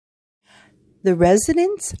The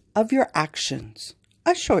Resonance of Your Actions,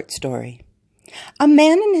 a short story. A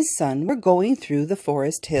man and his son were going through the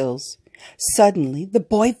forest hills. Suddenly, the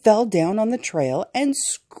boy fell down on the trail and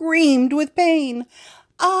screamed with pain.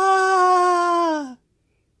 Ah!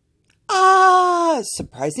 Ah!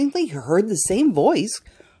 Surprisingly, he heard the same voice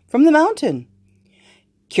from the mountain.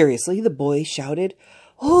 Curiously, the boy shouted,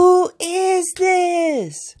 "Who is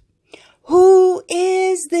this? Who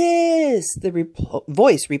is this?" The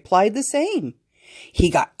voice replied the same. He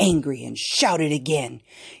got angry and shouted again,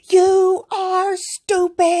 "You are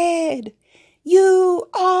stupid! You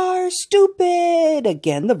are stupid!"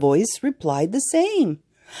 Again the voice replied the same.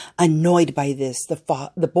 Annoyed by this,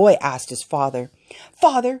 the boy asked his father,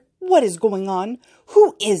 "Father, what is going on?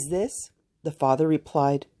 Who is this?" The father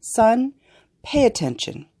replied, "Son, pay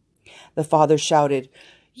attention." The father shouted,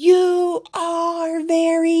 "You are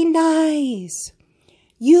very nice.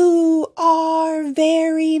 You are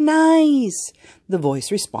very nice." The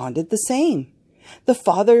voice responded the same. The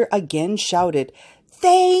father again shouted,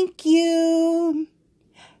 "Thank you.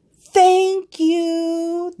 Thank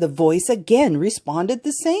you." The voice again responded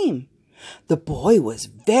the same. The boy was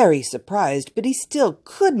very surprised, but he still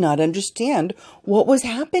could not understand what was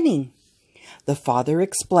happening. The father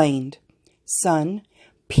explained, "Son,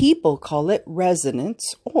 people call it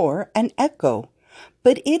resonance or an echo,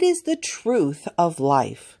 but it is the truth of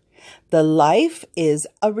life. The life is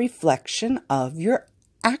a reflection of your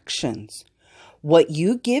actions. What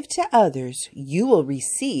you give to others, you will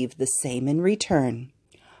receive the same in return."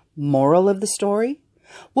 Moral of the story: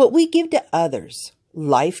 what we give to others,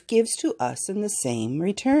 life gives to us in the same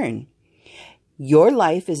return. Your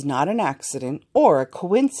life is not an accident or a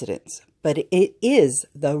coincidence, but it is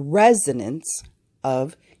the resonance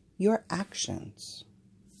of your actions.